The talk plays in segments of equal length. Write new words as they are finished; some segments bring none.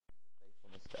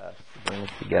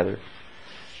together.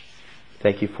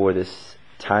 Thank you for this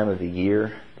time of the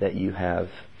year that you have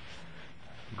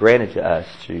granted to us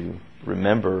to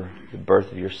remember the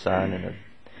birth of your Son and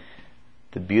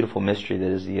the beautiful mystery that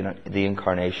is the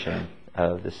incarnation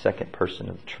of the second person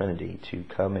of the Trinity, to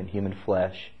come in human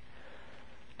flesh,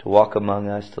 to walk among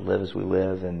us, to live as we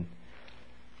live, and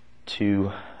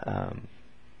to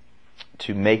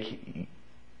make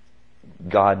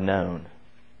God known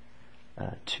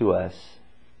to us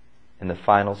in the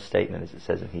final statement, as it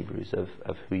says in Hebrews,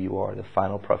 of who you are, the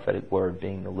final prophetic word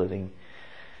being the living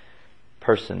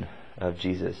person of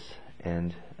Jesus,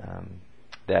 and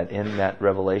that in that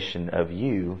revelation of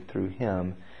you through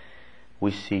Him,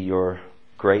 we see your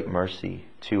great mercy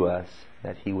to us,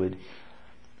 that He would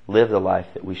live the life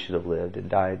that we should have lived and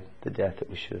died the death that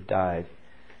we should have died,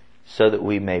 so that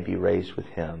we may be raised with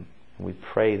Him. And we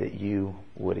pray that you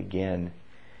would again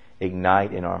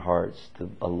ignite in our hearts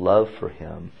a love for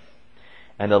Him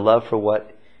and a love for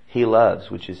what He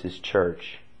loves, which is His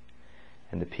church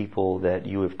and the people that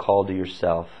you have called to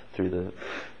yourself through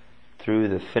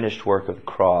the finished work of the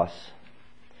cross,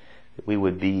 that we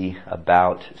would be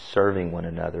about serving one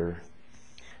another,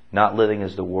 not living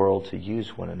as the world to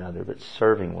use one another, but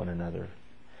serving one another,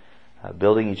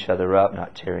 building each other up,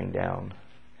 not tearing down,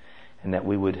 and that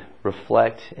we would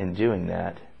reflect in doing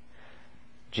that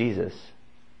Jesus,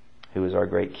 who is our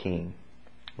great King.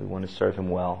 We want to serve Him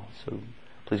well, so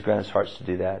please grant us hearts to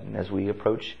do that. And as we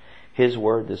approach His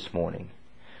Word this morning,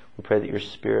 we pray that your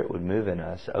Spirit would move in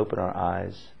us, open our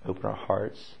eyes, open our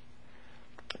hearts,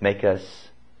 make us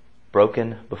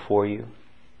broken before you.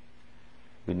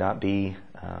 We'd not be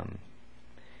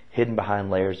hidden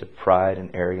behind layers of pride and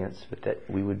arrogance, but that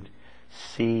we would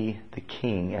see the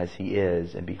King as He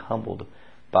is and be humbled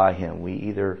by Him. We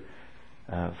either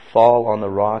fall on the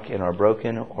rock and are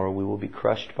broken, or we will be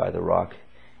crushed by the rock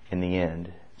in the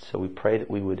end. So we pray that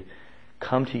we would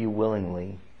come to you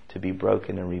willingly to be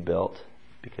broken and rebuilt,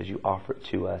 because you offer it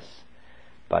to us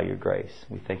by your grace.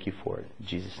 We thank you for it. In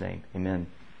Jesus' name, amen.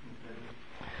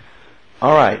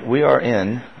 All right, we are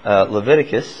in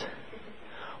Leviticus.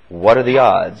 What are the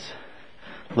odds?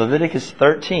 Leviticus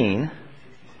 13,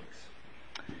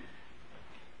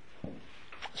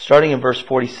 starting in verse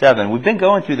 47. We've been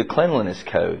going through the cleanliness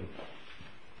code.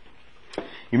 You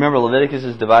remember Leviticus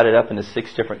is divided up into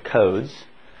 6 different codes.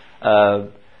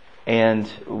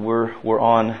 And we're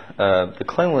on the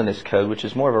cleanliness code, which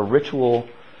is more of a ritual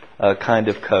kind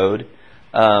of code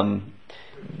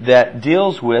that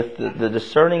deals with the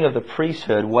discerning of the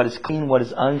priesthood, what is clean, what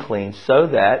is unclean, so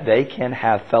that they can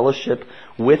have fellowship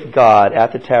with God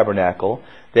at the tabernacle.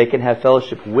 They can have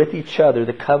fellowship with each other,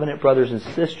 the covenant brothers and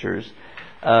sisters,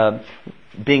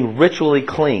 being ritually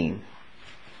clean.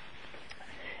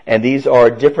 And these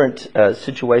are different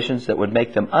situations that would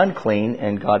make them unclean,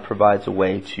 and God provides a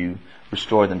way to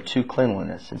restore them to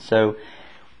cleanliness. And so,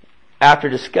 after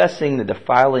discussing the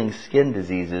defiling skin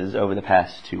diseases over the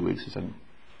past 2 weeks, as I'm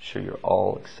sure you're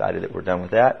all excited that we're done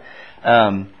with that,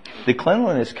 the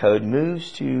cleanliness code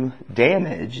moves to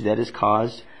damage that is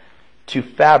caused to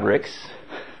fabrics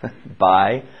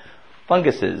by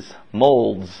funguses,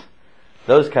 molds,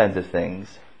 those kinds of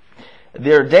things.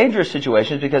 They're dangerous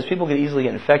situations because people can easily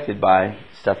get infected by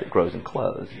stuff that grows in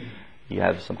clothes. You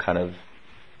have some kind of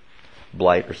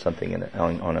blight or something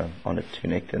on a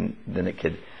tunic, then it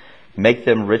could make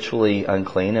them ritually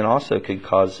unclean, and also could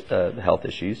cause health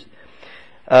issues.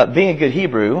 Being a good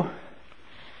Hebrew,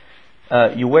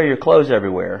 you wear your clothes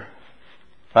everywhere,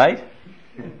 right?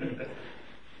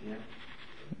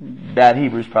 Bad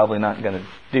Hebrew's probably not going to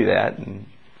do that, and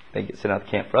they get sent out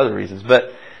to camp for other reasons,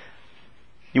 but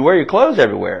you wear your clothes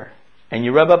everywhere, and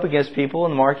you rub up against people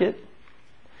in the market,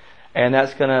 and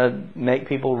that's going to make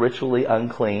people ritually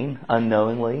unclean,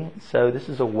 unknowingly. So this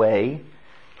is a way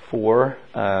for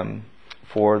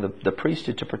the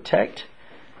priesthood to protect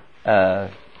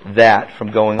that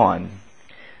from going on.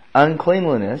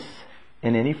 Uncleanliness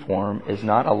in any form is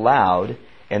not allowed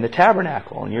in the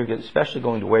tabernacle, and you're especially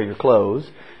going to wear your clothes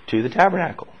to the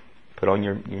tabernacle. Put on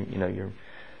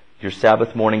your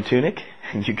Sabbath morning tunic,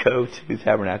 and you go to the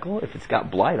tabernacle. If it's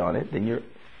got blight on it, then you're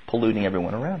polluting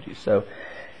everyone around you. So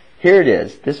here it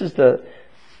is. This is the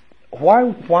why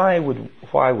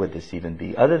would this even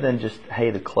be, other than just,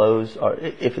 hey, the clothes are,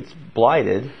 if it's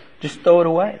blighted, just throw it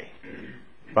away,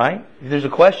 right? If there's a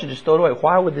question, just throw it away.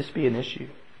 Why would this be an issue?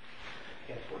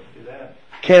 Can't afford to do that.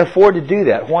 Can't afford to do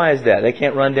that. Why is that? They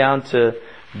can't run down to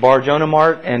Bar Jonah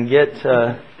Mart and get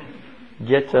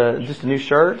just a new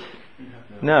shirt.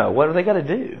 No, what do they got to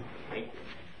do?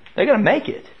 They got to make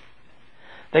it.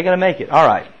 They got to make it. All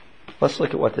right, let's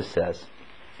look at what this says.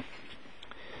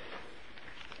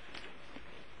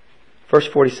 Verse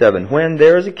 47, when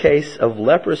there is a case of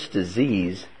leprous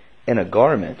disease in a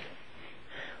garment,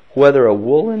 whether a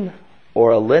woolen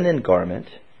or a linen garment,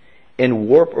 in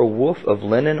warp or woof of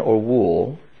linen or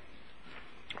wool,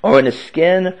 or in a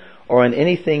skin or in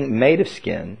anything made of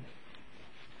skin,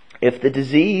 if the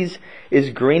disease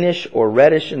is greenish or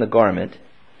reddish in the garment,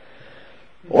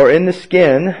 or in the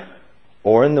skin,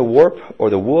 or in the warp or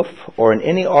the woof, or in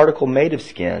any article made of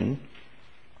skin,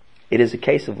 it is a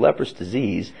case of leprous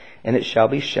disease, and it shall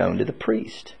be shown to the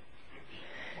priest.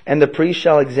 And the priest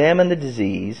shall examine the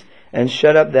disease, and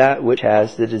shut up that which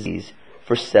has the disease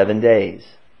for 7 days.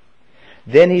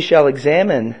 Then he shall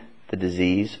examine the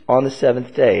disease on the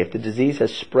 7th day. If the disease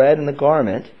has spread in the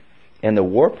garment, in the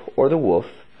warp or the woof,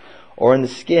 or in the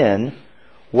skin,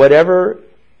 whatever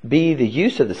be the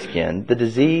use of the skin, the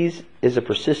disease is a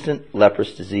persistent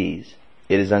leprous disease.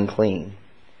 It is unclean.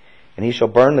 And he shall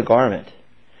burn the garment,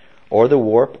 or the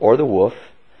warp or the woof,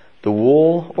 the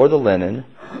wool or the linen,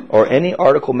 or any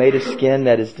article made of skin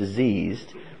that is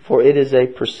diseased, for it is a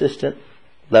persistent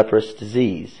leprous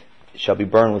disease. It shall be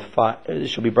burned with fire. It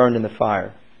shall be burned in the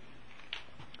fire.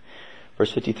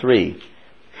 Verse 53.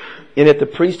 And if the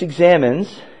priest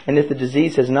examines, and if the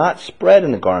disease has not spread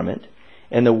in the garment,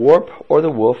 in the warp or the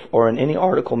woof, or in any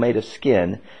article made of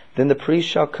skin, then the priest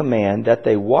shall command that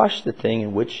they wash the thing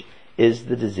in which is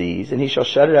the disease, and he shall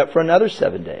shut it up for another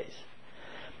 7 days.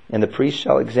 And the priest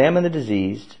shall examine the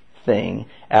diseased thing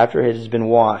after it has been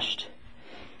washed.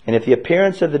 And if the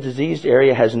appearance of the diseased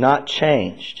area has not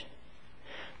changed,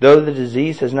 though the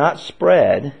disease has not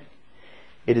spread,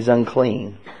 it is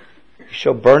unclean. You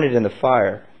shall burn it in the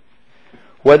fire,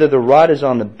 whether the rod is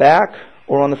on the back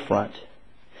or on the front.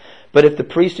 But if the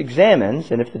priest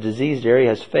examines, and if the diseased area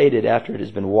has faded after it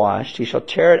has been washed, he shall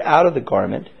tear it out of the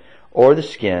garment, or the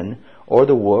skin, or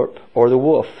the warp, or the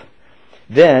woof.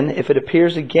 Then, if it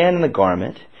appears again in the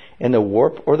garment, in the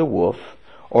warp or the woof,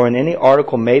 or in any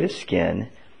article made of skin,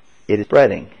 it is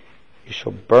spreading. You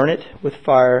shall burn it with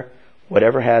fire,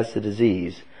 whatever has the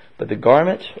disease. But the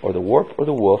garment, or the warp, or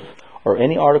the woof, or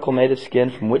any article made of skin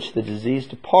from which the disease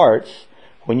departs,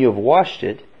 when you have washed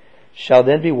it, shall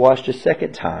then be washed a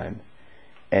second time,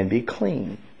 and be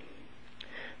clean.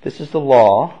 This is the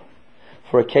law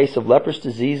for a case of leprous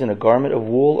disease in a garment of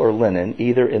wool or linen,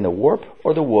 either in the warp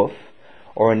or the woof,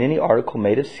 or in any article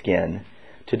made of skin,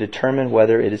 to determine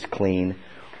whether it is clean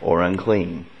or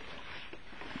unclean.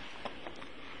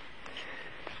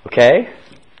 Okay?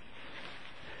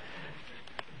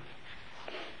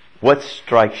 What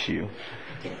strikes you?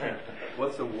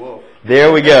 What's a wolf?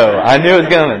 There we go. I knew it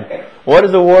was coming. What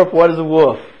is a warp? What is a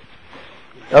woof?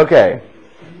 Okay.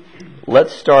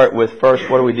 Let's start with first,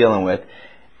 what are we dealing with?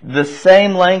 The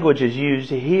same language is used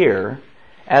here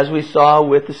as we saw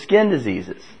with the skin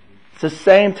diseases. It's the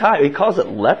same type. He calls it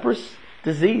leprous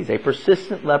disease, a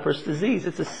persistent leprous disease.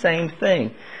 It's the same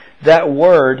thing. That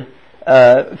word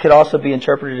could also be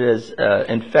interpreted as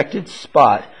infected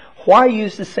spot. Why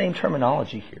use the same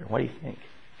terminology here? What do you think?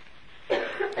 Because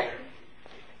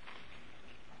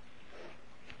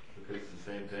it's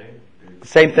the same thing.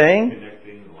 Same thing?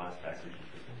 Connecting the last passage.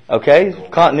 Okay,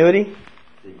 continuity.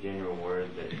 The general word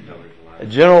that covers a lot. A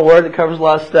general word that covers a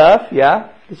lot of stuff. Yeah,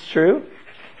 it's true.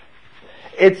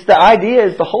 It's the idea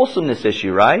is the wholesomeness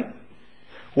issue, right?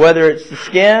 Whether it's the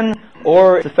skin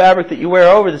or it's the fabric that you wear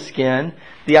over the skin,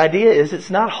 the idea is it's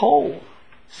not whole.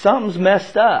 Something's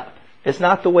messed up. It's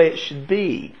not the way it should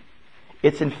be.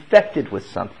 It's infected with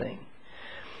something.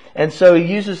 And so he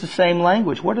uses the same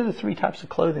language. What are the three types of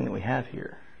clothing that we have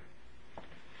here?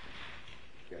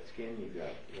 You got skin, you got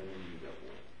linen, you got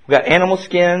wool. We've got animal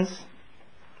skins,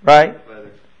 right?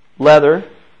 Leather.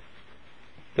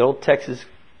 The old Texas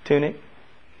tunic.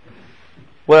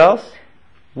 What else?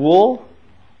 Wool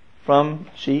from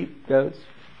sheep, goats.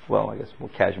 Well, I guess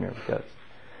cashmere with goats.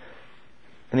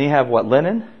 And then you have what?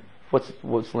 Linen?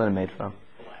 What's linen made from?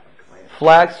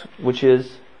 Flax, which is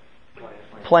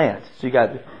plant. So you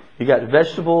got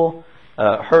vegetable,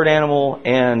 herd animal,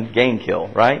 and game kill,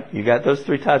 right? You got those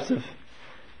three types of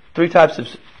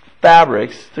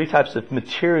fabrics, three types of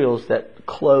materials that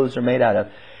clothes are made out of.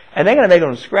 And they're going to make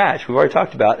them from scratch. We've already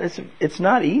talked about it. It's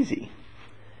not easy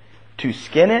to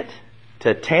skin it,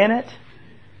 to tan it,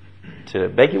 to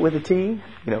bake it with a tea.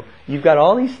 You've got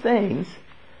all these things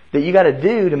that you got to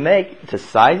do to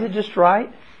size it just right.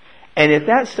 And if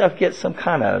that stuff gets some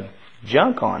kind of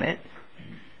junk on it,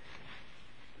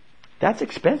 that's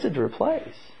expensive to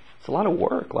replace. It's a lot of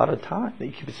work, a lot of time that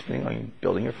you could be spending on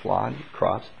building your flock, your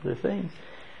crops, other things.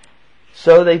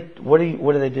 So what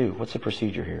do they do? What's the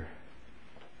procedure here?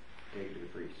 Take it to the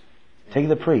priest. Take it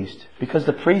to the priest. Because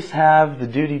the priests have the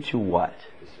duty to what?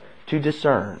 To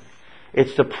discern.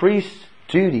 It's the priest's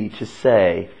duty to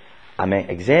say, I'm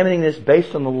examining this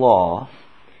based on the law.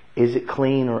 Is it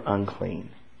clean or unclean?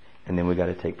 And then we've got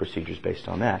to take procedures based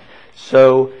on that.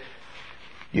 So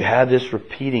you have this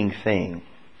repeating thing.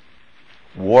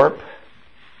 Warp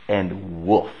and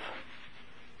woof.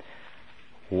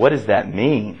 What does that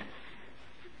mean?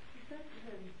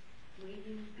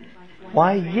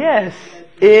 Why, yes,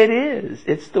 it is.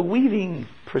 It's the weaving.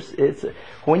 It's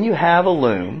when you have a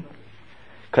loom,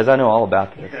 because I know all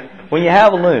about this. When you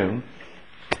have a loom,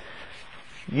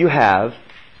 you have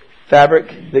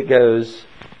fabric that goes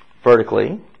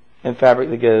vertically and fabric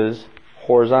that goes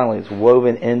horizontally. It's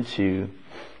woven into.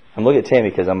 I'm looking at Tammy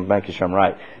because I'm making sure I'm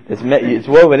right. It's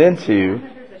woven into,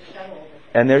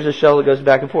 and there's a shuttle that goes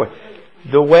back and forth.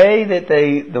 The way that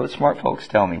the smart folks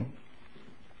tell me,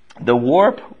 the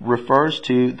warp refers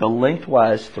to the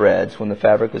lengthwise threads when the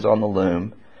fabric is on the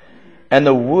loom, and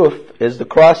the woof is the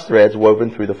cross threads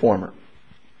woven through the former.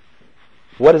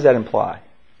 What does that imply?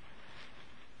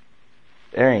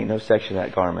 There ain't no section of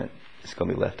that garment that's going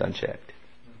to be left unchecked.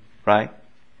 Right?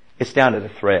 It's down to the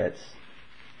threads.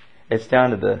 It's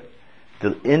down to the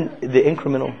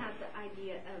incremental. Have the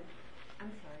idea of,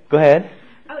 I'm sorry. Go ahead.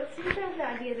 Oh, it seems to have the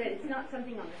idea that it's not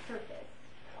something on the surface.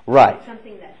 Right. It's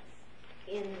something that's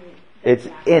in. It's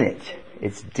in it.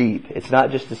 It's deep. It's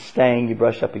not just a stain you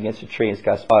brush up against a tree and it's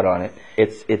got a spot on it.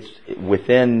 It's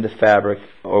within the fabric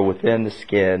or within the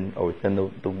skin or within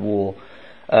the wool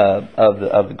of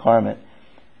the garment.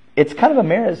 It's kind of a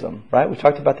merism, right? We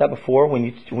talked about that before. When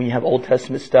you have Old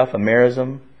Testament stuff, a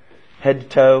merism, head to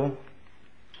toe,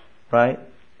 right?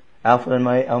 Alpha and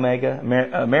Omega.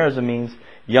 A merism means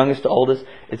youngest to oldest.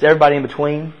 It's everybody in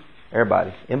between.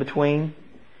 Everybody in between.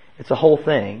 It's a whole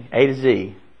thing, A to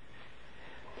Z.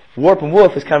 Warp and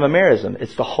woof is kind of a merism.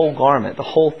 It's the whole garment, the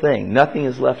whole thing. Nothing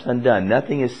is left undone.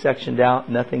 Nothing is sectioned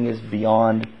out. Nothing is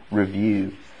beyond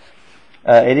review.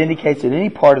 It indicates that any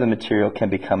part of the material can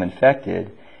become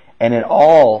infected, and it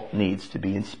all needs to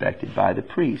be inspected by the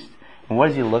priest. And what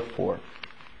does he look for?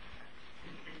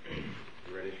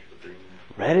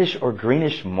 Reddish or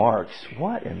greenish marks.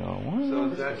 What in the world? So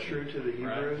is that true to the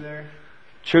Hebrew there?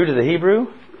 True to the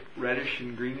Hebrew? Reddish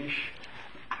and greenish?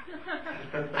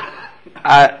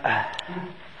 I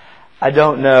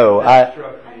don't know.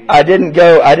 I didn't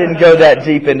go that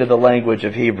deep into the language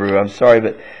of Hebrew. I'm sorry,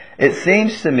 but it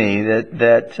seems to me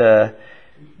that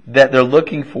they're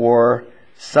looking for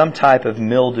some type of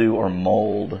mildew or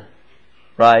mold,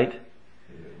 right?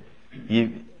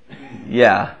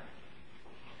 Yeah.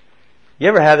 You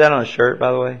ever have that on a shirt,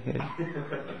 by the way?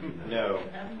 No.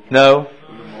 No?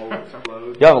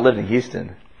 Explode. You haven't lived in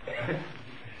Houston.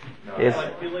 It's,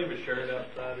 Like you leave a shirt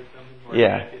outside or something. Or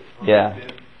yeah, a jacket on yeah. the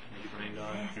bed, you bring it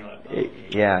on, you're like, oh.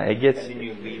 Yeah, it gets, And then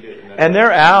you leave it. and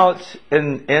they're out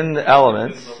in the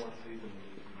elements.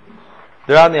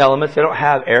 They're out in the elements. They don't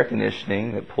have air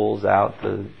conditioning that pulls out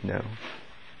the,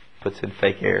 puts in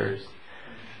fake airs.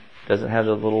 Doesn't have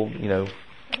the little,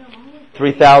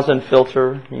 3000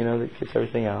 filter, that gets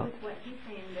everything out. With what he's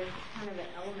saying, there's kind of an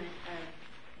element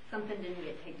of something didn't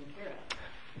get taken care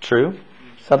of. True.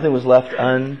 Something was left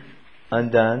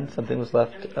undone. Something was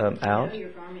left out.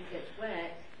 Your garment gets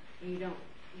wet, and you don't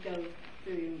go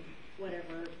through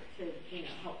whatever to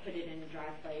help put it in a dry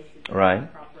place and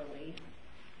Right. properly.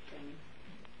 Then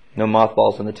No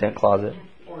mothballs in the tent closet.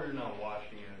 Or you're not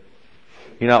washing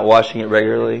it. You're not washing it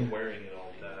regularly. Wearing it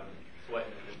all the time,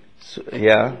 sweating it. So,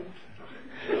 yeah.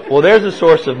 Well, there's a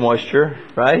source of moisture,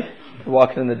 right? You're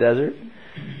walking in the desert.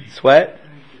 Sweat.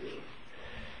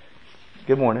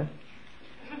 Good morning.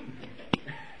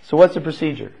 So what's the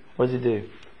procedure? What does he do?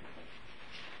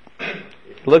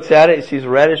 He looks at it, he sees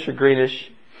reddish or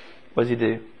greenish. What does he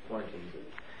do?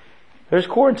 There's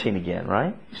quarantine again,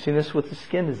 right? You've seen this with the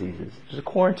skin diseases. There's a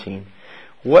quarantine.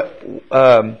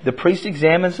 The priest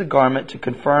examines the garment to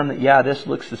confirm that, this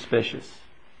looks suspicious.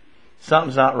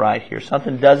 Something's not right here.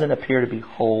 Something doesn't appear to be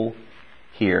whole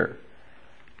here.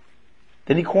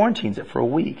 Then he quarantines it for a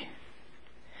week.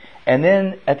 And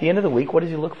then at the end of the week, what does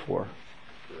he look for?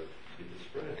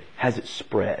 Has it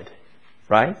spread?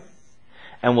 Right?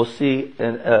 And we'll see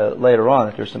later on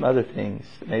that there's some other things.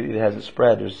 Maybe it hasn't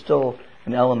spread. There's still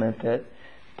an element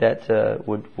that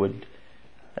would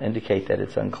indicate that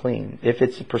it's unclean. If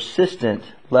it's a persistent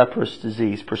leprous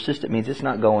disease, persistent means it's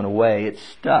not going away. It's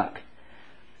stuck.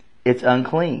 It's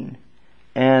unclean.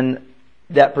 And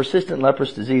that persistent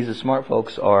leprous disease, the smart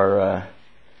folks are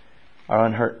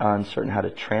uncertain how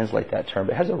to translate that term.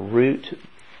 But it has a root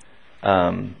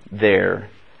there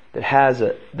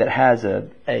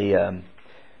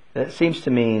that seems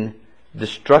to mean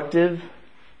destructive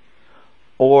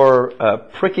or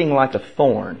pricking like a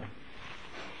thorn.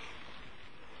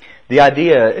 The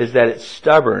idea is that it's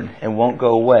stubborn and won't go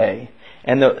away.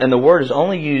 And the word is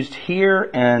only used here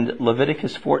and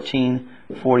Leviticus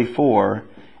 14:44,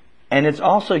 and it's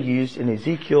also used in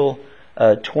Ezekiel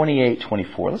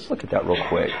 28:24. Let's look at that real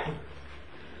quick.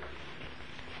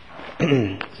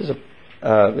 This is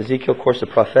Ezekiel, of course, a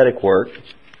prophetic work.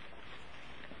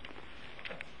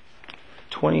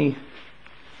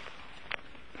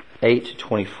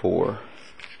 28:24.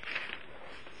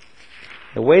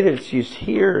 The way that it's used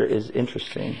here is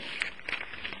interesting.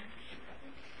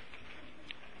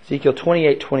 Ezekiel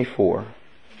 28:24. It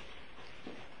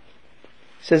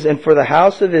says, "And for the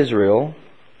house of Israel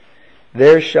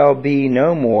there shall be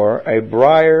no more a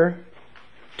briar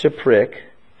to prick,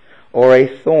 or a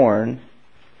thorn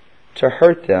to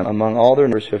hurt them among all their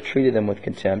neighbors who have treated them with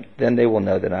contempt. Then they will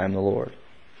know that I am the Lord."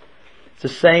 It's the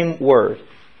same word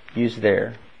used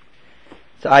there.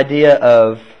 It's the idea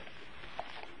of,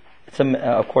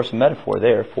 of course, a metaphor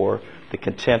there for the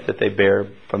contempt that they bear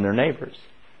from their neighbors.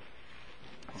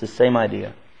 It's the same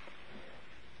idea.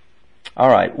 All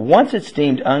right. Once it's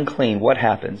deemed unclean, what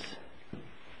happens?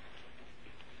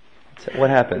 What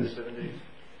happens?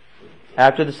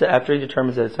 After he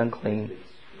determines that it's unclean.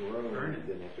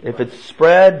 If it's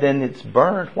spread, then it's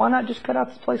burnt. Why not just cut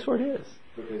out the place where it is?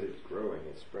 Because it's growing,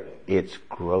 it's spreading. It's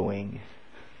growing.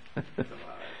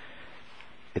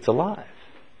 It's alive.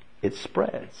 It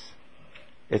spreads.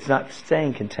 It's not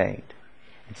staying contained.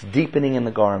 It's deepening in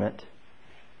the garment.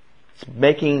 It's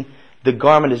making the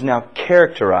garment is now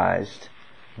characterized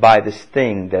by this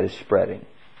thing that is spreading.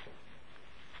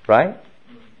 Right?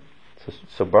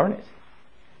 So burn it.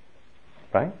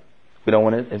 Right? We don't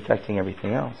want it infecting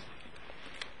everything else.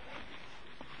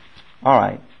 All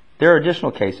right. There are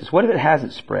additional cases. What if it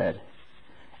hasn't spread?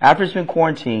 After it's been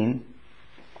quarantined,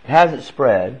 it hasn't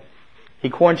spread. He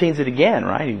quarantines it again,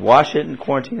 right? He wash it and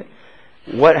quarantine it.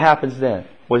 What happens then?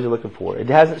 What is he looking for? It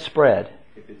hasn't spread.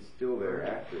 If it's still there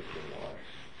after it's been washed,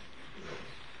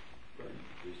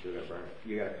 you still got to burn it.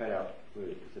 You got to cut out.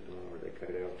 Is it the one where they cut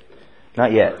it out?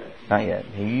 Not yet. Not yet.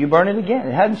 You burn it again.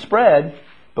 It hasn't spread,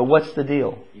 but what's the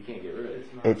deal? You can't get rid of it.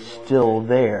 It's still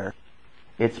there.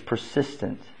 It's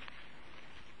persistent.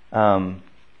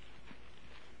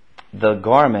 The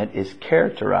garment is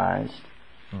characterized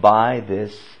by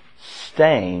this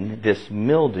stain, this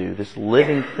mildew, this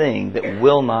living thing that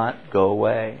will not go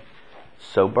away.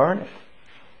 So burn it.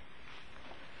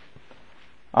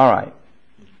 All right.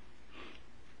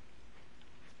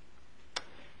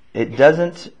 It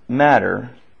doesn't matter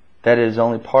that it is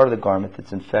only part of the garment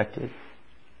that's infected.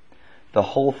 The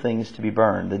whole thing is to be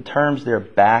burned. The terms there,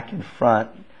 back and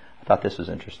front, I thought this was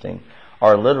interesting,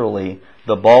 are literally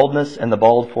the baldness and the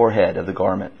bald forehead of the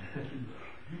garment.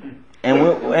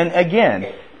 And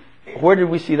again, where did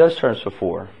we see those terms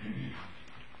before?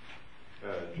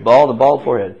 The bald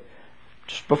forehead.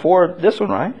 Just before this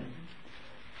one, right?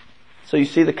 So you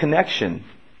see the connection,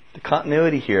 the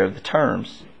continuity here of the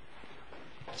terms.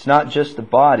 It's not just the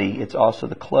body, it's also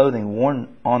the clothing worn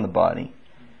on the body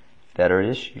that are at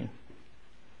issue.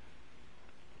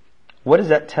 What does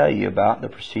that tell you about the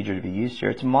procedure to be used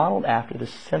here? It's modeled after the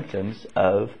symptoms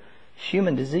of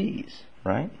human disease,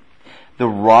 right? The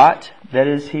rot that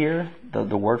is here,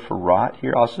 the word for rot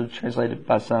here, also translated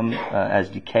by some as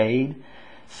decayed,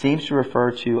 seems to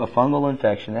refer to a fungal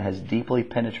infection that has deeply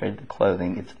penetrated the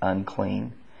clothing. It's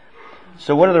unclean.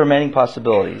 So what are the remaining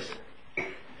possibilities?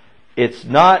 It's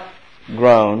not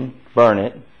grown, burn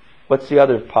it. What's the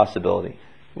other possibility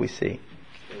we see?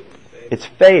 It's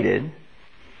faded.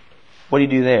 What do you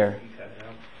do there?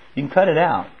 You can cut it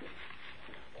out.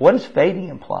 What does fading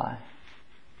imply?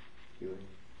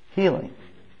 Healing.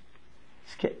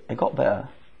 It got better.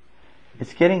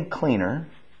 It's getting cleaner.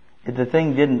 The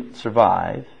thing didn't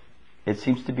survive. It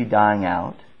seems to be dying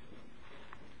out.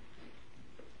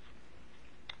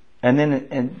 And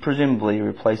then presumably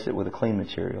replace it with a clean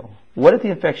material. What if the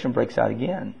infection breaks out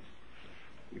again?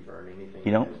 You burn anything.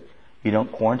 You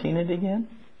don't quarantine it again?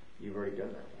 You've already done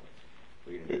that once.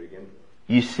 We can do it again.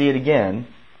 You see it again,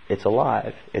 it's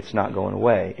alive. It's not going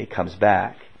away. It comes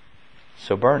back.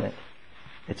 So burn it.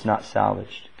 It's not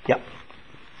salvaged. Yep.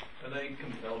 Are they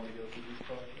compelled to go through this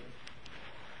process?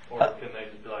 Or can they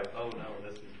just be like, oh no,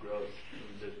 this is gross,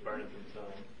 and just burn it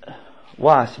themselves?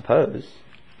 Well, I suppose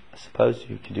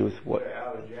you can do with what...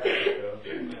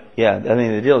 Yeah, I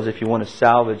mean, the deal is if you want to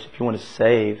salvage, if you want to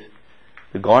save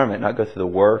the garment, not go through the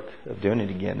work of doing it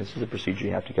again, this is a procedure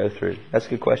you have to go through. That's a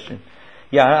good question.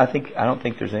 Yeah, I don't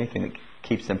think there's anything that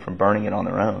keeps them from burning it on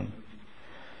their own.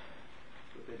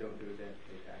 If they don't do that,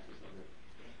 pay taxes on it.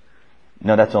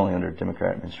 No, that's only under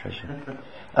Democrat administration.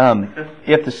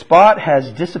 If the spot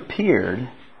has disappeared,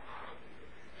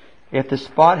 If the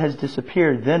spot has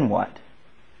disappeared, then what?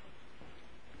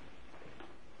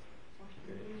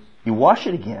 You wash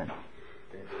it again.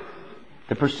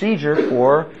 The procedure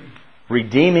for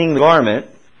redeeming the garment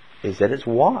is that it's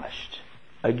washed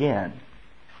again.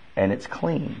 And it's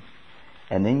clean.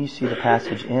 And then you see the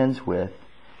passage ends with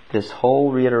this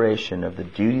whole reiteration of the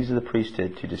duties of the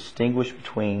priesthood to distinguish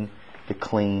between the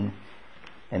clean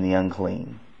and the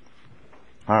unclean.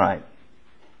 All right.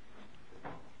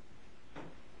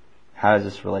 How does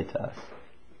this relate to us?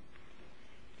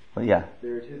 Well, yeah.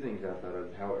 There are two things I thought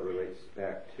of how it relates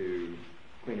back to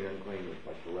clean and unclean with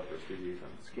like the leprous disease on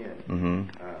the skin. Mm-hmm.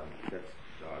 That's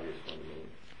the obvious one to me.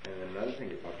 And then another thing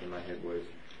that popped in my head was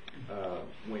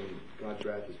when God's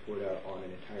wrath is poured out on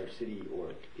an entire city or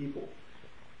people,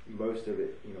 most of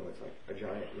it, it's like a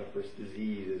giant leprous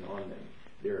disease is on them.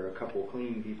 There are a couple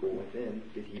clean people within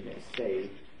that He may save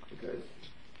because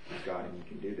He's God and He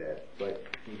can do that. But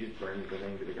He just burns the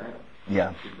thing to the ground.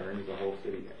 Yeah. He burns the whole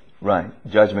city down. Right.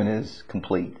 Judgment is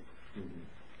complete. Mm-hmm.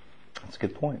 That's a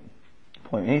good point.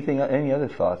 Any other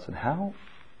thoughts on how?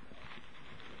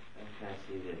 I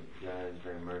see that God is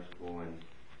very merciful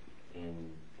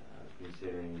in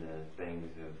considering the things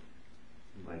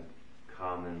of like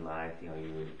common life, your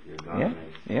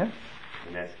garments. Yeah.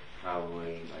 And that's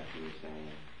probably, like you were saying,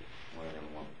 one of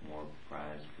the more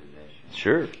prized possessions.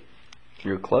 Sure.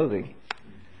 Your clothing.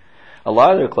 A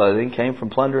lot of their clothing came from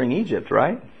plundering Egypt,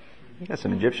 right? You got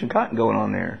some Egyptian cotton going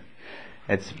on there.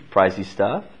 It's pricey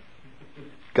stuff.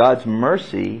 God's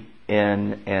mercy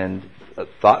and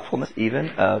thoughtfulness even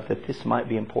of that this might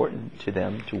be important to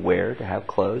them to wear, to have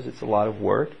clothes. It's a lot of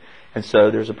work. And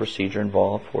so there's a procedure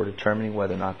involved for determining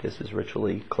whether or not this is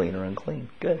ritually clean or unclean.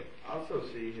 Good. I also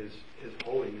see His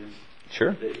holiness.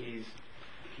 Sure. That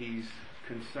He's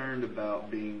concerned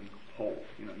about being whole.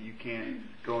 You can't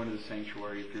go into the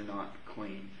sanctuary if you're not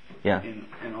clean. Yeah.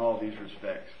 In all these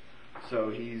respects. So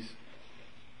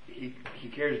He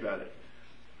cares about it.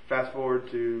 Fast forward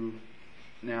to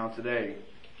now today,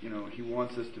 He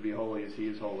wants us to be holy as He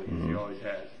is holy, as He always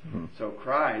has. Mm-hmm. So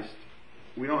Christ,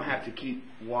 we don't have to keep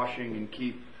washing and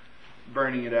keep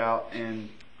burning it out and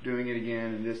doing it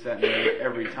again and this, that, and the other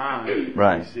every time.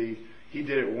 Right. You see, He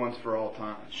did it once for all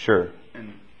time. Sure.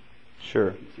 And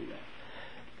sure. you see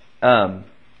that.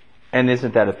 And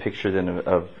isn't that a picture then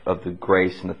of the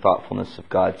grace and the thoughtfulness of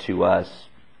God to us,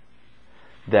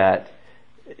 that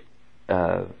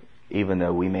even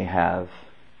though we may have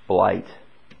blight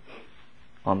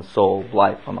on the soul,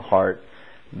 blight on the heart,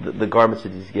 the garments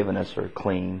that He's given us are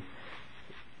clean.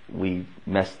 We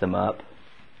mess them up,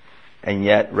 and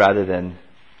yet rather than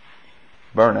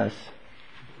burn us,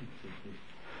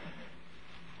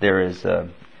 there is I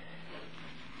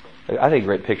think a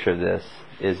great picture of this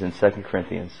is in 2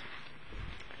 Corinthians.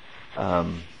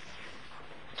 2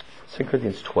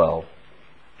 Corinthians 12.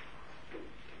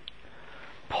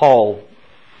 Paul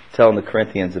telling the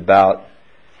Corinthians about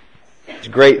his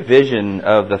great vision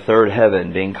of the third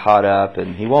heaven being caught up,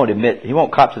 and he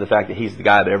won't cop to the fact that he's the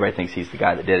guy, but everybody thinks he's the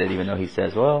guy that did it, even though he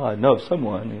says, well, I know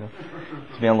someone,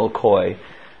 he's being a little coy.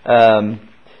 I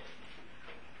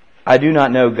do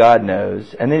not know, God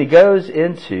knows. And then he goes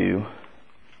into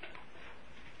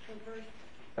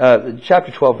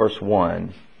chapter 12, verse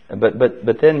 1.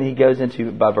 But then he goes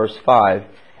into, by verse 5,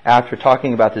 after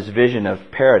talking about this vision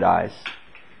of paradise.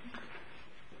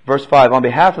 Verse 5, on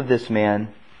behalf of this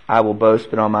man I will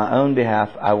boast, but on my own behalf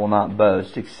I will not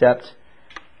boast, except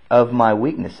of my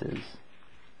weaknesses.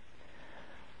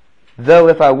 Though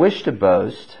if I wished to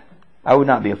boast, I would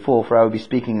not be a fool, for I would be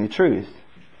speaking the truth.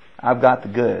 I've got the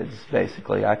goods,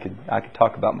 basically. I could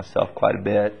talk about myself quite a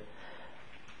bit.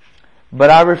 But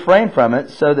I refrain from it,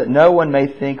 so that no one may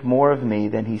think more of me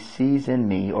than he sees in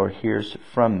me or hears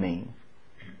from me.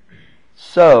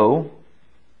 So,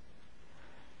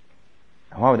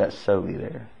 why would that "so" be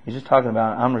there? He's just talking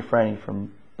about, I'm refraining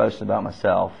from boasting about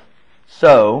myself.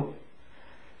 So,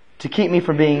 to keep me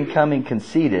from becoming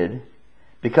conceited,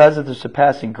 because of the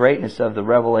surpassing greatness of the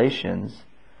revelations,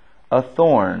 a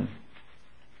thorn,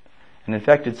 an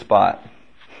infected spot,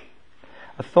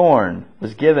 a thorn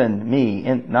was given me,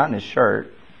 not in his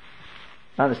shirt,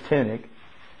 not in his tunic,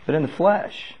 but in the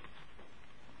flesh.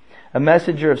 A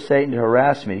messenger of Satan to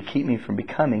harass me, to keep me from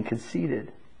becoming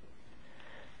conceited.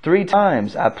 3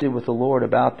 times I pleaded with the Lord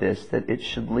about this, that it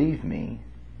should leave me.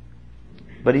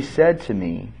 But He said to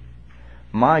me,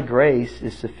 my grace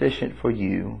is sufficient for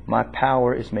you. My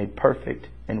power is made perfect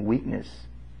in weakness.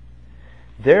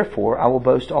 Therefore I will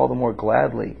boast all the more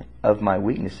gladly of my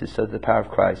weaknesses, so that the power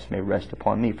of Christ may rest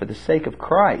upon me. For the sake of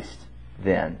Christ,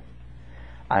 then,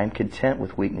 I am content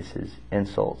with weaknesses,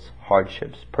 insults,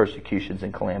 hardships, persecutions,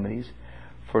 and calamities.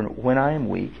 For when I am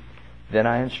weak, then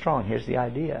I am strong. Here's the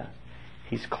idea.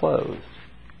 He's clothed.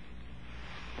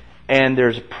 And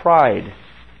there's pride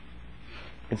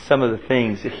in some of the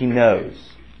things that he knows.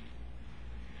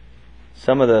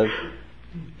 Some of the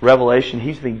revelation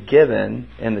he's been given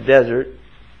in the desert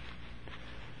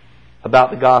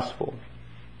about the gospel.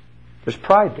 There's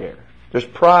pride there. There's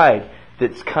pride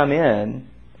that's come in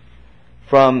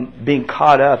from being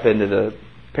caught up into the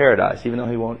paradise, even though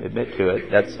he won't admit to it.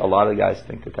 That's a lot of the guys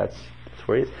think that's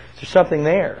where he is. There's something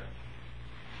there.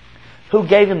 Who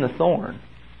gave him the thorn?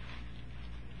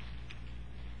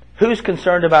 Who's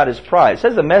concerned about his pride? It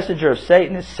says the messenger of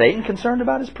Satan. Is Satan concerned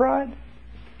about his pride?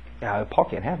 Yeah, Paul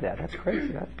can't have that. That's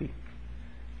crazy.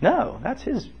 No, that's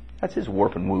his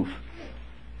warp and woof.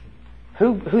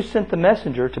 Who sent the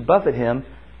messenger to buffet him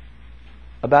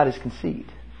about his conceit?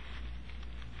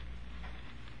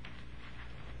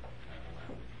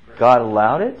 God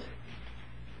allowed it?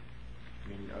 I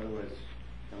mean, otherwise,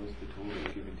 that was the tool that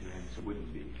was given to him, so it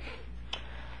wouldn't be.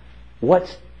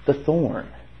 What's the thorn?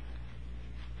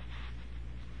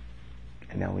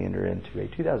 And now we enter into a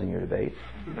 2,000-year debate.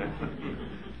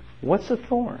 What's the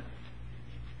thorn?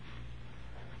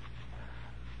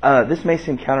 This may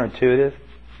seem counterintuitive,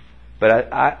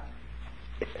 but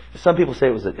some people say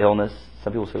it was an illness.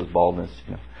 Some people say it was baldness.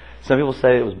 Some people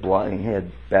say it was blind. He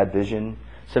had bad vision.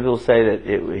 Some people say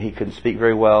that he couldn't speak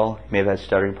very well. He may have had a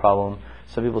stuttering problem.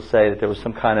 Some people say that there was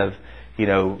some kind of,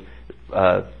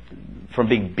 from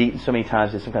being beaten so many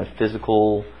times, there's some kind of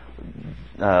physical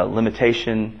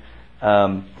limitation.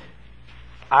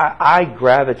 I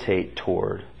gravitate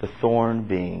toward the thorn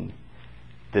being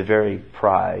the very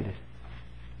pride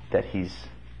that he's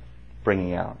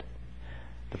bringing out.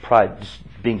 The pride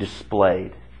being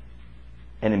displayed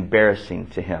and embarrassing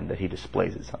to him that he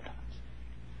displays it sometimes.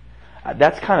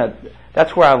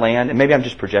 That's where I land, and maybe I'm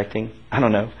just projecting, I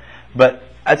don't know, but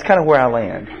that's kind of where I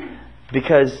land.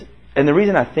 And the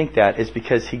reason I think that is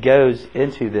because he goes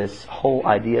into this whole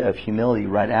idea of humility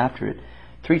right after it.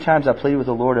 3 times I pleaded with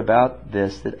the Lord about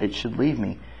this, that it should leave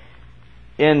me.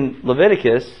 In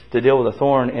Leviticus, to deal with a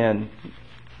thorn in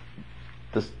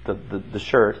the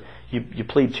shirt, you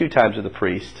plead 2 times with the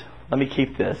priest. Let me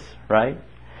keep this, right?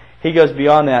 He goes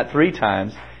beyond that 3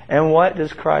 times. And what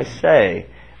does Christ say?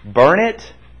 Burn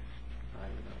it?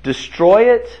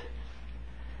 Destroy it?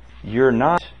 You're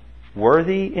not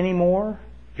worthy anymore?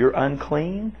 You're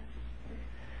unclean?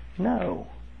 No.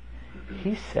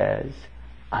 He says,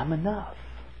 I'm enough.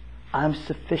 I'm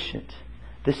sufficient.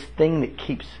 This thing that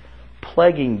keeps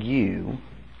plaguing you,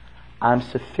 I'm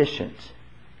sufficient.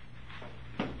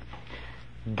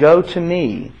 Go to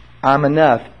me. I'm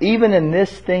enough. Even in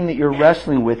this thing that you're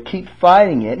wrestling with, keep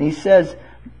fighting it. And he says,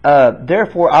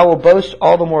 therefore I will boast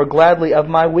all the more gladly of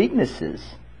my weaknesses,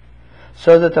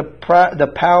 so that the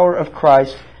power of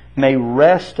Christ may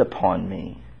rest upon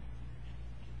me.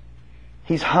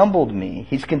 He's humbled me.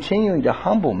 He's continuing to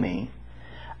humble me.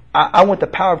 I want the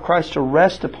power of Christ to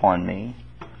rest upon me.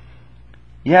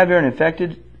 You have here an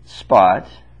infected spot.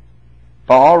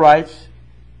 By all rights,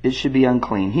 it should be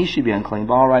unclean. He should be unclean.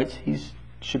 By all rights, he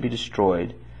should be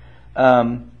destroyed.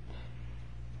 But,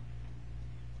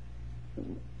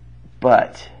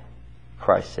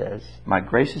 Christ says, my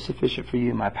grace is sufficient for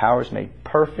you. My power is made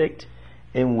perfect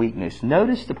in weakness.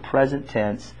 Notice the present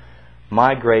tense.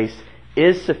 My grace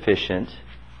is sufficient.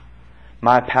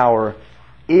 My power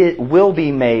will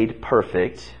be made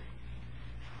perfect.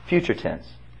 Future tense.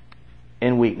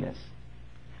 In weakness.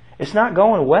 It's not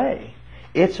going away.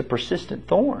 It's a persistent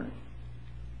thorn.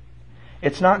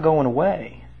 It's not going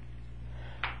away.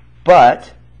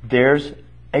 But there's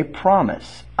a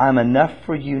promise. I'm enough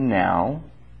for you now.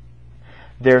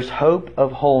 There's hope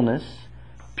of wholeness,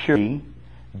 purity,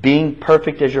 being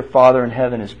perfect as your Father in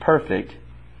heaven is perfect.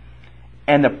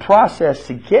 And the process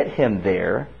to get him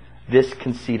there, this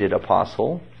conceited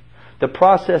apostle, the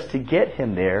process to get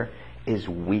him there is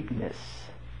weakness.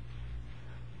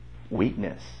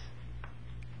 Weakness.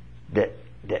 That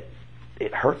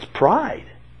it hurts pride.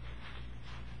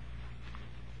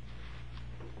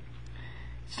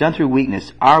 It's done through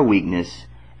weakness, our weakness,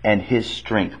 and his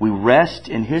strength. We rest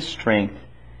in his strength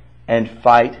and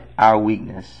fight our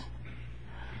weakness.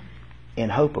 In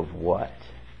hope of what?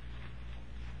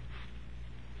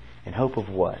 In hope of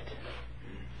what?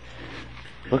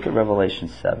 Look at Revelation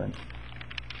 7.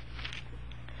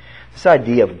 This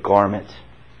idea of garment,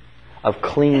 of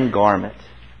clean garment,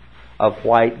 of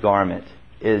white garment,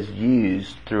 is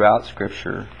used throughout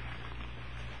Scripture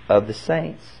of the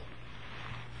saints.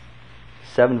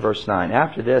 7 verse 9.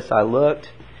 After this I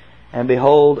looked, and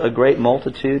behold, a great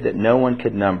multitude that no one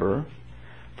could number,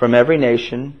 from every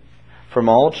nation, from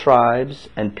all tribes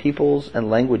and peoples and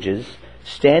languages,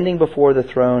 standing before the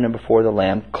throne and before the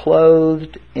Lamb,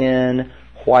 clothed in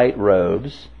white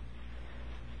robes.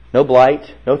 No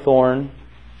blight, no thorn,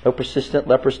 no persistent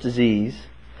leprous disease.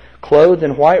 Clothed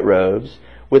in white robes,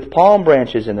 with palm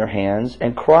branches in their hands,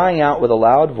 and crying out with a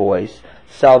loud voice,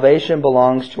 "Salvation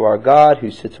belongs to our God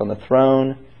who sits on the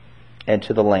throne and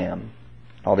to the Lamb."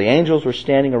 All the angels were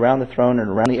standing around the throne and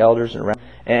around the elders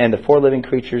and the four living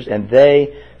creatures, and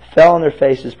they fell on their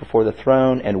faces before the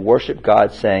throne and worshiped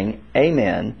God, saying,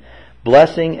 "Amen.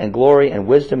 Blessing and glory and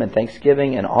wisdom and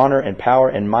thanksgiving and honor and power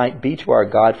and might be to our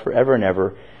God forever and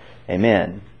ever.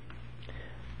 Amen."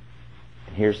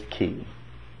 And here's the key.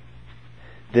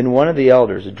 Then one of the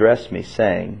elders addressed me,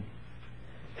 saying,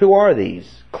 "Who are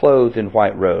these, clothed in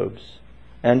white robes,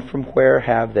 and from where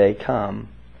have they come?"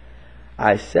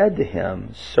 I said to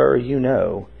him, "Sir, you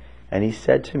know." And he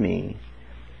said to me,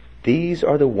 "These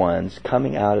are the ones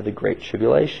coming out of the great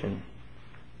tribulation.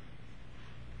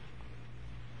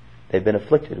 They've been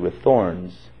afflicted with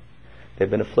thorns. They've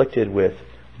been afflicted with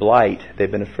blight.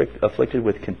 They've been afflicted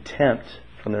with contempt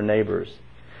from their neighbors.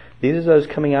 These are those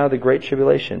coming out of the great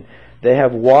tribulation. They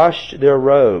have washed their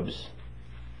robes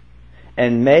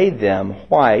and made them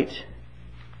white."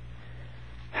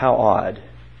 How odd.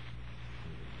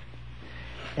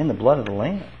 In the blood of the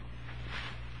Lamb.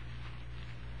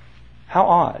 How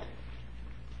odd.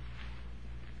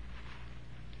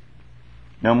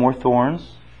 No more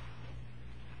thorns.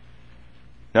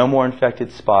 No more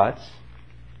infected spots.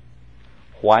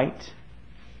 White,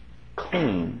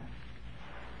 clean,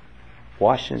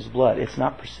 washed in His blood. It's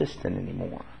not persistent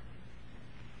anymore.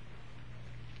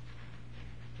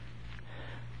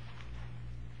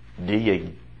 Do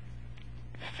you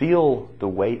feel the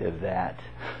weight of that?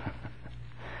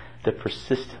 The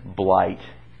persistent blight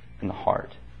in the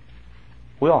heart.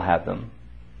 We all have them.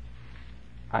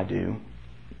 I do.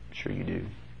 I'm sure you do.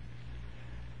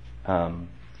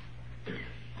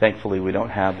 Thankfully, we don't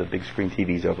have the big screen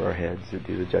TVs over our heads that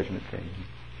do the judgment thing.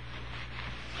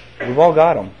 We've all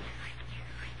got them.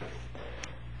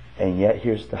 And yet,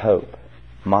 here's the hope.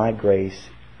 My grace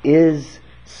is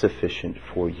sufficient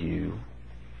for you.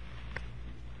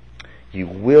 You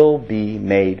will be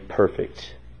made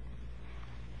perfect.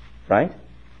 Right?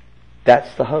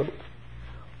 That's the hope.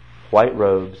 White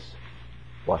robes,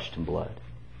 washed in blood.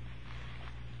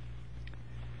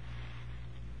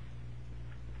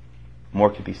 More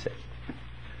could be said.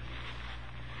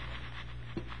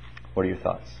 What are your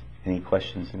thoughts? Any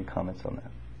questions, any comments on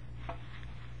that?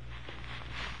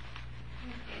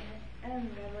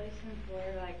 Revelation 4,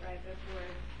 like right before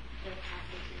the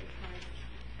passage of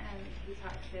Thorn, he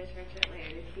talks to the church at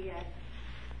Laodicea,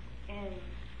 and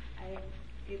I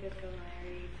do the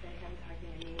similarity to him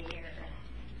talking to me or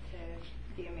to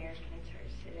the American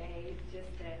church today.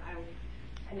 Just that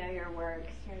I know your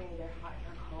works, you're neither hot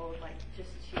nor cold, like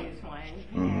just choose one.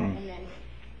 You know? And then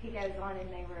he goes on, and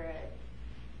they were a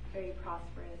very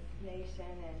prosperous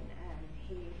nation, and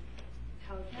he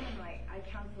tells them, like, I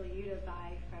counsel you to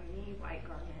buy from me white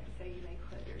garments so you may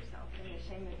clothe yourself, and the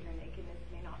shame of your nakedness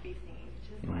may not be seen.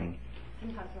 Just like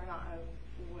sometimes we're not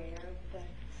aware of the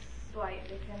blight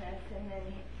that's in us, and then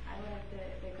I love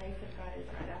the grace of God is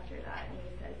right after that, and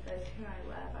he says, "Those whom I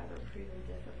love I reprove and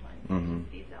discipline, so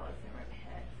just be zealous and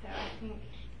repent." So I think,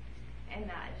 and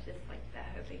that is just like the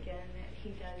hope again that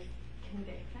he does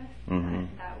convict us.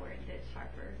 That word that's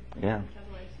sharper. Yeah.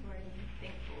 Double-edged sword, and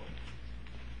thankful.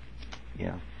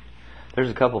 Yeah. There's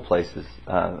a couple places,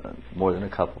 more than a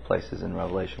couple places in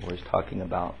Revelation where he's talking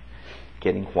about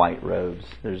getting white robes.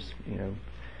 There's,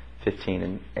 15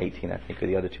 and 18, I think, are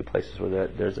the other two places where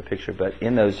there's a picture. But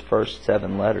in those first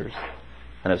 7 letters,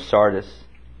 and of Sardis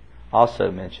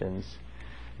also mentions,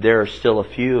 there are still a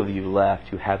few of you left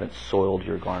who haven't soiled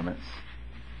your garments.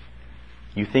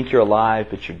 You think you're alive,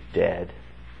 but you're dead.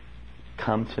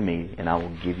 Come to me, and I will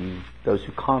give you, those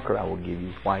who conquer, I will give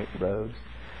you white robes.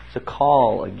 It's a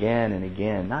call again and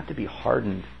again, not to be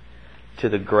hardened to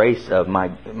the grace of my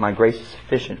grace is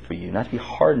sufficient for you, not to be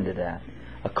hardened to that.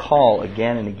 A call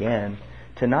again and again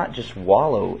to not just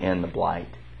wallow in the blight,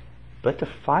 but to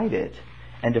fight it,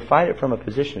 and to fight it from a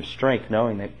position of strength,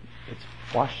 knowing that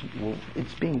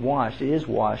it's being washed, it is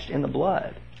washed in the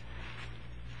blood.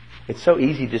 It's so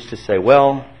easy just to say,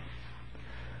 well,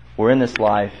 we're in this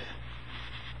life,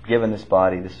 given this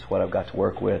body, this is what I've got to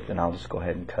work with, and I'll just go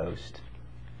ahead and coast.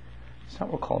 It's not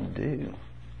what we're called to do.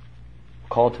 We're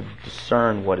called to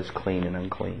discern what is clean and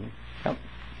unclean. Yep.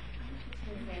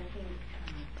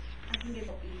 I think it's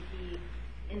easy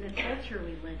in the culture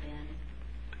we live in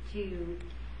to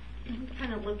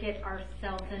kind of look at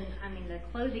ourselves, and the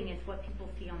clothing is what people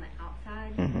see on the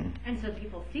outside, and so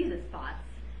people see the spots.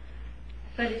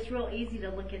 But it's real easy to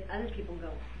look at other people and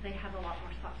go, they have a lot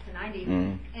more socks than I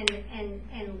do,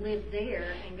 and live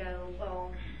there and go,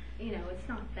 well, it's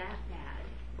not that bad.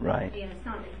 Right. It's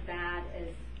not as bad as,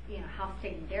 how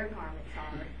stained their garments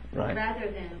are. Right.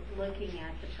 Rather than looking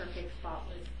at the perfect,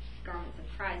 spotless garments of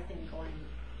Christ and going,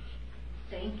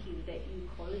 thank you that you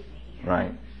clothe me.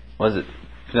 Right. Was it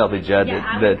Penelope Judd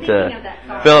I was thinking of that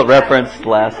song. Philip referenced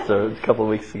a couple of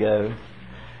weeks ago?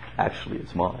 Actually,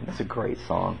 it's mine. It's a great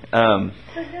song. So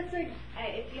that's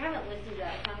if you haven't listened to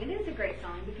that song, it is a great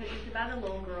song because it's about a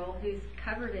little girl who's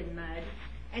covered in mud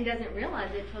and doesn't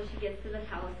realize it till she gets to the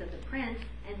palace of the prince,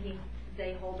 and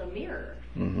they hold a mirror,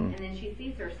 and then she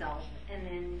sees herself, and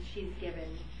then she's given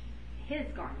his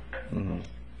garment, and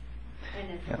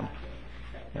it's about her.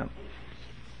 So. Yep.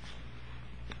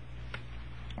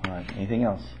 All right. Anything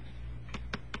else?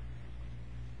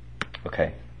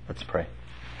 Okay. Let's pray.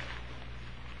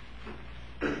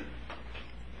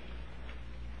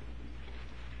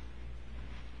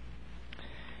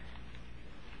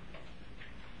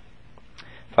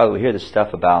 Father, we hear this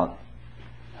stuff about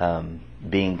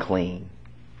being clean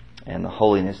and the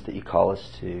holiness that you call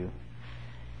us to,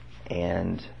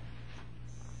 and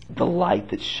the light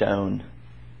that's shown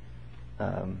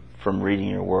from reading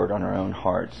your word on our own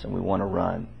hearts, and we want to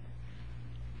run.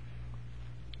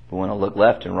 We want to look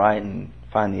left and right and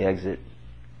find the exit,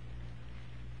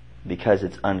 because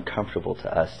it's uncomfortable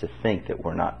to us to think that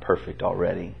we're not perfect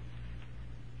already.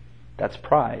 That's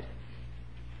pride.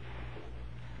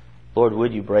 Lord,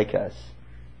 would you break us?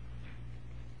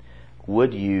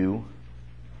 Would you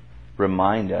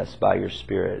remind us by your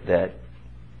Spirit that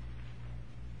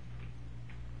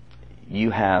you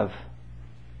have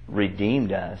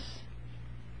redeemed us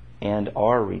and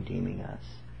are redeeming us,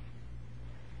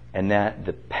 and that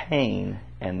the pain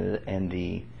and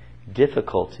the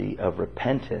difficulty of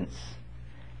repentance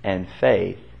and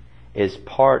faith is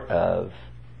part of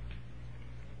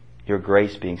your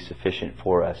grace being sufficient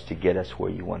for us to get us where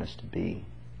you want us to be.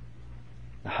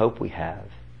 The hope we have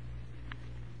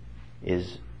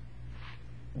is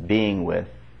being with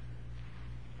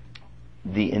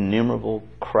the innumerable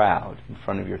crowd in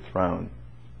front of your throne,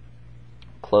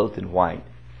 clothed in white,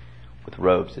 with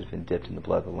robes that have been dipped in the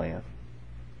blood of the Lamb.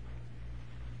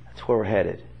 That's where we're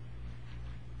headed.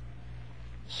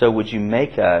 So would you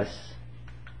make us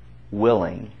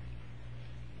willing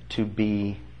to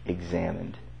be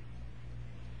examined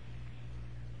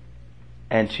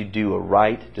and to do a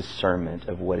right discernment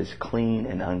of what is clean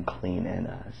and unclean in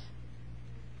us?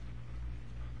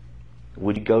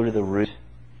 Would you go to the root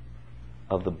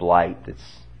of the blight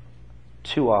that's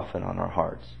too often on our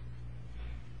hearts,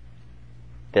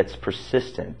 that's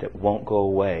persistent, that won't go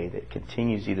away, that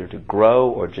continues either to grow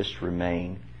or just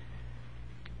remain?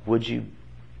 Would you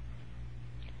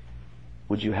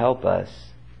help us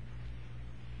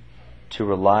to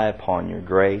rely upon your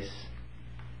grace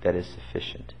that is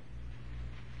sufficient,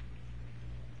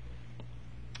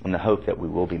 in the hope that we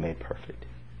will be made perfect?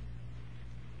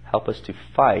 Help us to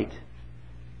fight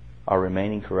our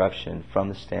remaining corruption from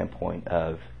the standpoint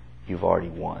of you've already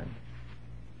won.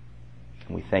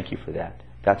 And we thank you for that.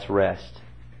 That's rest.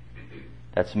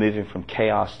 That's moving from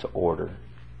chaos to order.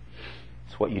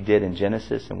 It's what you did in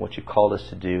Genesis and what you called us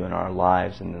to do in our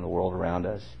lives and in the world around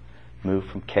us. Move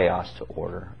from chaos to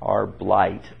order. Our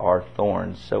blight, our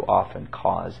thorns so often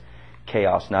cause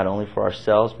chaos, not only for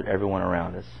ourselves but everyone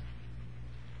around us.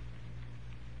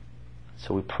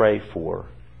 So we pray for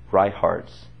right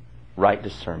hearts, right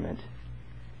discernment,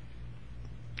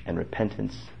 and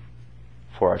repentance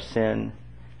for our sin,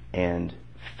 and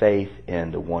faith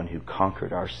in the one who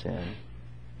conquered our sin,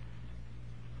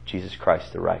 Jesus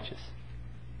Christ the righteous.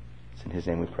 It's in His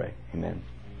name we pray. Amen.